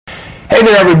Hey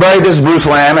there, everybody. This is Bruce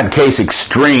Lamb at Case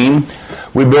Extreme.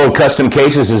 We build custom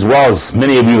cases, as well as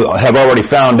many of you have already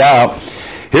found out.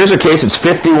 Here's a case that's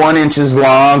 51 inches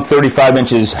long, 35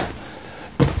 inches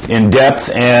in depth,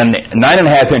 and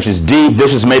 9.5 inches deep.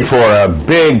 This is made for a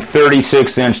big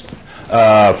 36-inch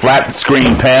flat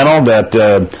screen panel, that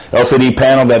LCD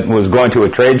panel that was going to a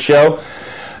trade show.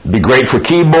 Be great for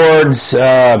keyboards,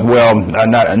 not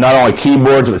only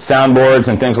keyboards, but soundboards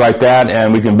and things like that,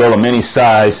 and we can build them any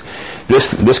size.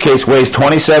 This case weighs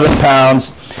 27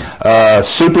 pounds,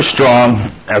 super strong,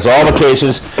 as all the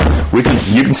cases.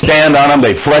 You can stand on them.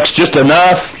 They flex just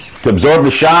enough to absorb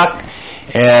the shock,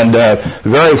 and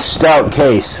very stout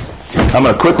case. I'm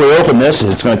going to quickly open this.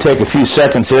 It's going to take a few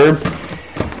seconds here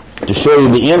to show you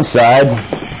the inside.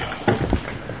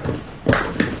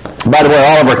 By the way,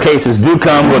 all of our cases do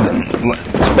come with,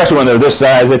 especially when they're this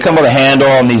size, they come with a handle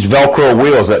and these Velcro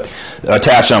wheels that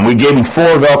attach on. We gave them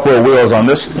 4 Velcro wheels on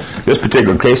this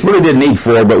particular case. We really didn't need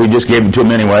 4, but we just gave them to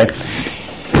them anyway.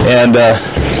 And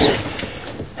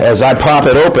as I pop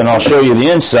it open, I'll show you the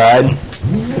inside.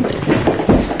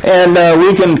 And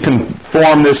we can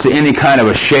conform this to any kind of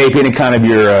a shape, any kind of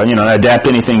adapt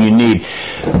anything you need.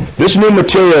 This new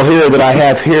material here that I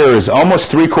have here is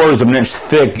almost 3/4 of an inch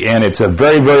thick, and it's a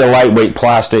very, very lightweight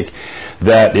plastic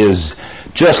that is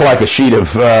just like a sheet of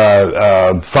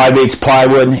 5/8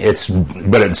 plywood.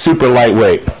 But it's super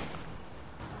lightweight.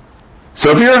 So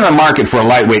if you're in the market for a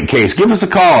lightweight case, give us a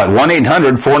call at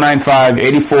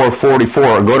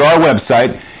 1-800-495-8444 or go to our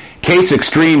website,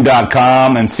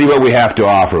 caseextreme.com, and see what we have to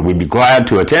offer. We'd be glad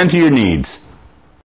to attend to your needs.